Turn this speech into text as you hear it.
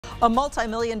A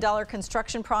multi-million-dollar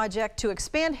construction project to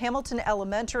expand Hamilton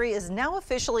Elementary is now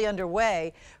officially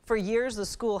underway. For years, the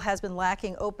school has been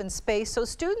lacking open space, so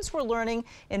students were learning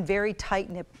in very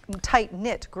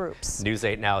tight-knit groups. News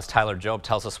 8 Now's Tyler Job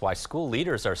tells us why school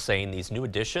leaders are saying these new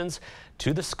additions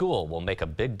to the school will make a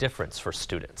big difference for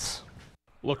students.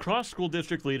 La-Crosse School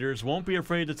District leaders won't be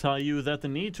afraid to tell you that the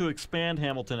need to expand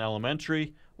Hamilton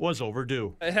Elementary was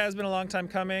overdue. It has been a long time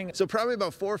coming. So probably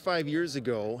about 4 or 5 years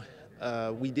ago,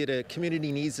 we did a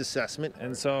community needs assessment.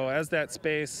 And so as that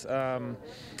space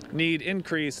need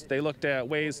increased, they looked at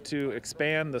ways to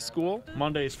expand the school.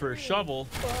 Monday's first shovel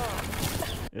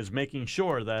is making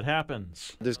sure that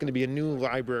happens. There's going to be a new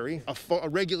library, a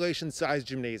regulation-sized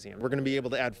gymnasium. We're going to be able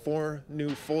to add 4 new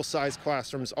full-size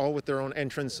classrooms, all with their own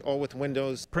entrance, all with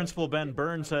windows. Principal Ben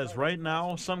Byrne says right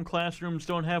now some classrooms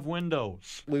don't have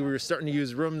windows. We were starting to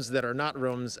use rooms that are not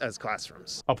rooms as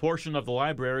classrooms. A portion of the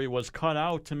library was cut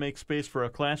out to make space for a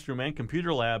classroom and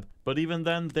computer lab, but even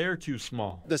then they're too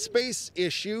small. The space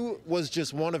issue was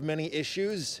just one of many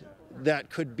issues that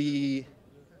could be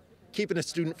keeping a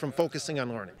student from focusing on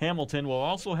learning. Hamilton will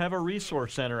also have a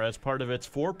resource center as part of its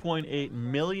 $4.8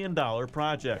 million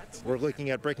project. We're looking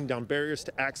at breaking down barriers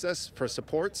to access for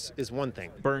supports is one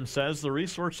thing. Byrne says the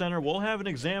resource center will have an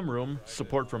exam room,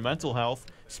 support for mental health,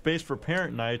 space for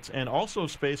parent nights, and also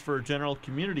space for general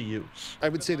community use. I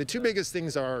would say the 2 biggest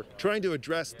things are trying to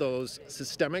address those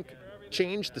systemic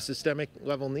change, the systemic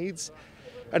level needs,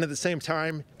 and at the same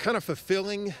time kind of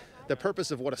fulfilling the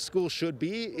purpose of what a school should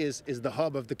be is the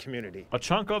hub of the community. A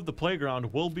chunk of the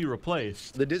playground will be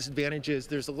replaced. The disadvantage is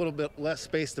there's a little bit less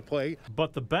space to play.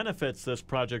 But the benefits this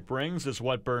project brings is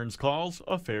what Burns calls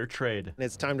a fair trade. And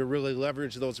it's time to really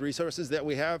leverage those resources that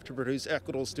we have to produce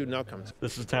equitable student outcomes.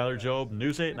 This is Tyler Job,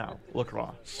 News 8 Now,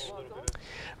 La-Crosse.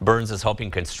 Burns is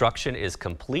hoping construction is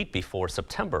complete before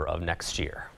September of next year.